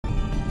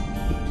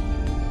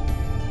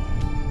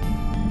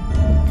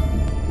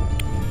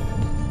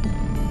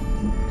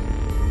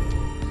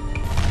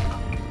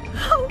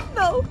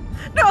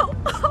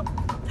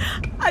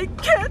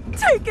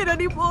take it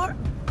anymore.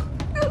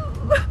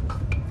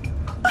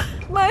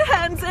 My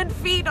hands and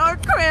feet are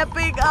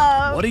cramping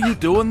up. What are you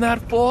doing that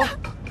for?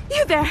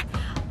 You there.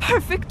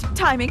 Perfect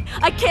timing.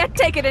 I can't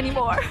take it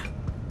anymore.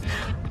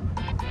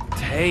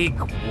 Take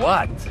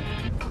what?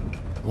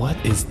 What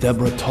is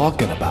Deborah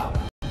talking about?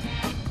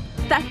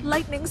 That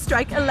lightning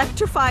strike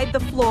electrified the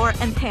floor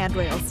and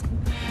handrails.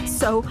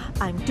 So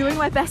I'm doing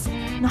my best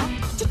not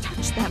to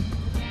touch them.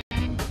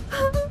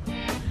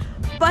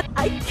 But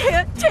I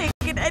can't take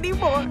it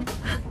anymore.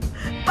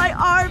 My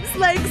arms,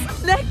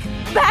 legs, neck,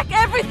 back,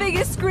 everything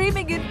is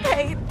screaming in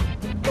pain.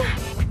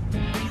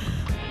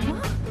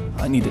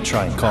 I need to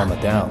try and calm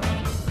it down.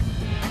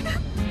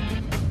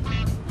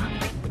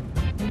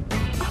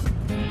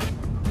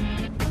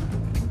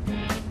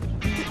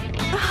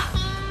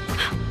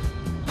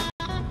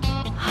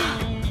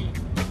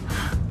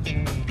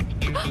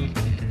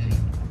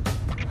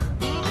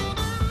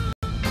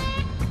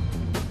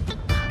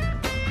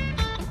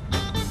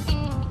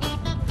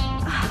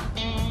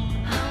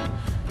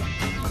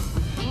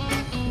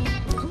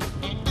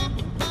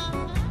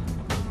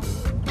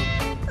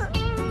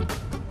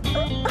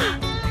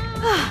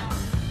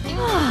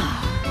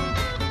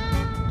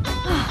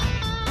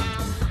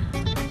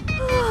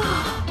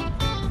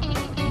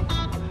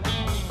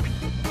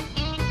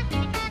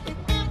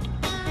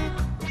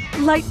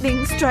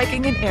 Lightning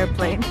striking an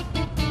airplane.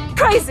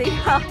 Crazy,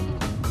 huh?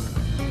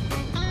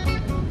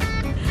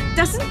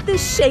 Doesn't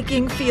this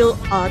shaking feel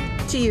odd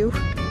to you?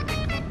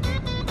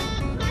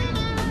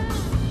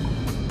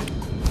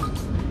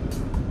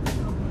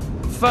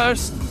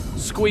 First,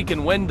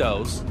 squeaking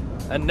windows,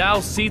 and now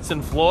seats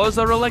and floors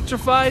are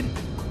electrified?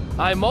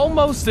 I'm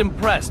almost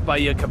impressed by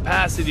your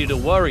capacity to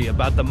worry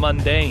about the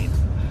mundane.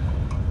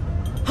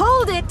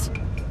 Hold it!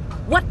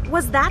 What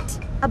was that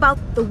about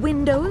the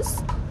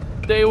windows?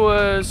 They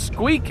were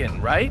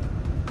squeaking, right?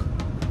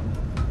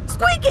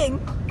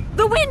 Squeaking!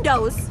 The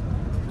windows!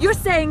 You're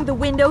saying the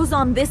windows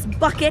on this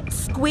bucket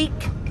squeak?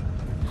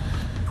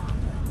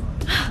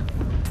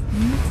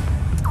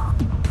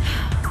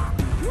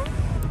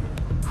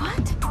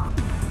 What?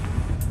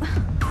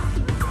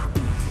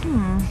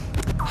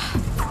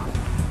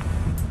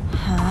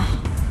 Huh?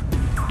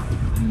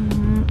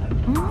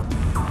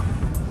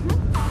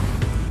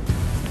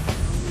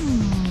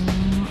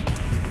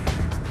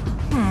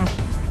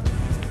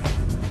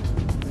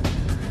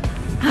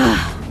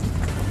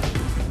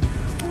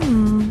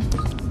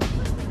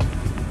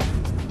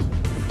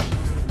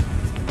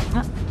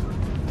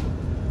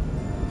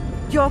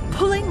 You're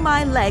pulling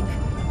my leg.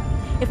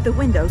 If the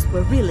windows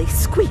were really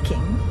squeaking,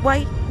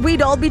 why,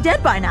 we'd all be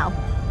dead by now.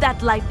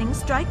 That lightning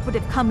strike would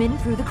have come in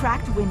through the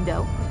cracked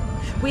window.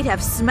 We'd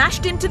have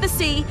smashed into the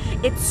sea,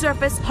 its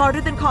surface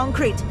harder than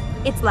concrete.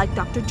 It's like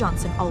Dr.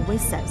 Johnson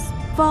always says.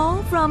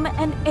 Fall from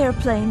an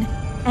airplane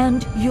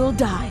and you'll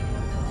die.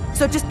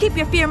 So just keep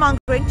your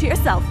fear-mongering to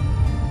yourself.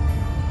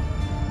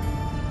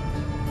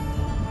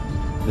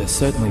 There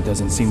certainly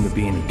doesn't seem to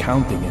be any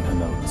counting in her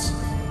notes.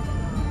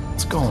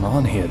 What's going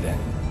on here then?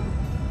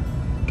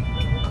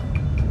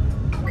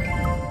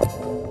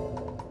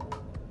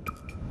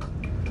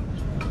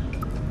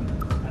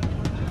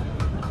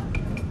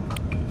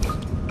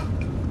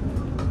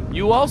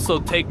 You also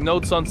take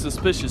notes on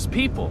suspicious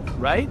people,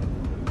 right?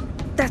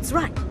 That's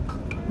right.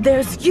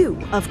 There's you,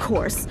 of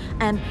course,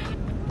 and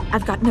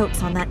I've got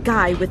notes on that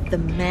guy with the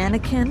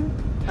mannequin.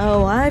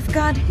 Oh, I've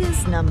got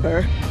his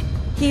number.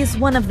 He's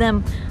one of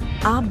them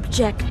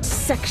object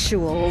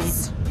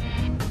sexuals.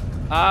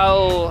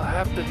 I'll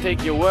have to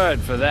take your word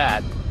for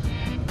that.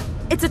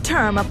 It's a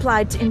term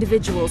applied to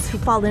individuals who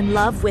fall in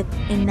love with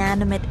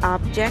inanimate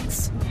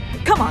objects.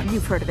 Come on,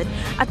 you've heard of it.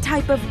 A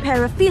type of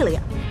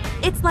paraphilia.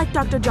 It's like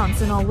Dr.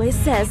 Johnson always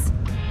says,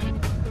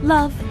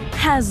 love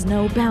has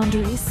no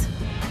boundaries.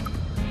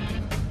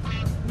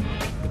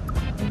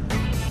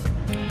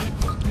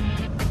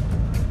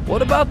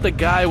 What about the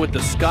guy with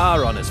the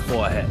scar on his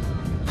forehead?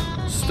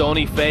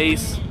 Stony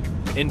face,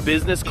 in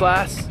business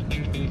class?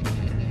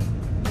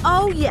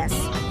 Oh yes,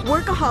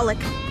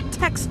 workaholic,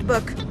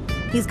 textbook.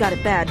 He's got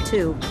it bad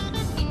too.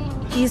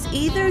 He's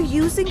either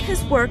using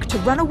his work to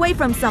run away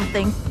from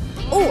something,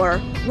 or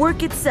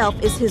work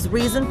itself is his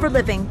reason for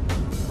living.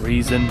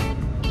 Reason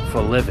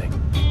for living.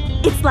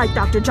 It's like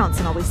Dr.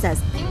 Johnson always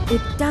says,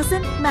 it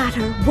doesn't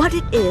matter what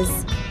it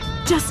is,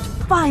 just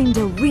find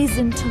a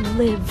reason to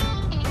live.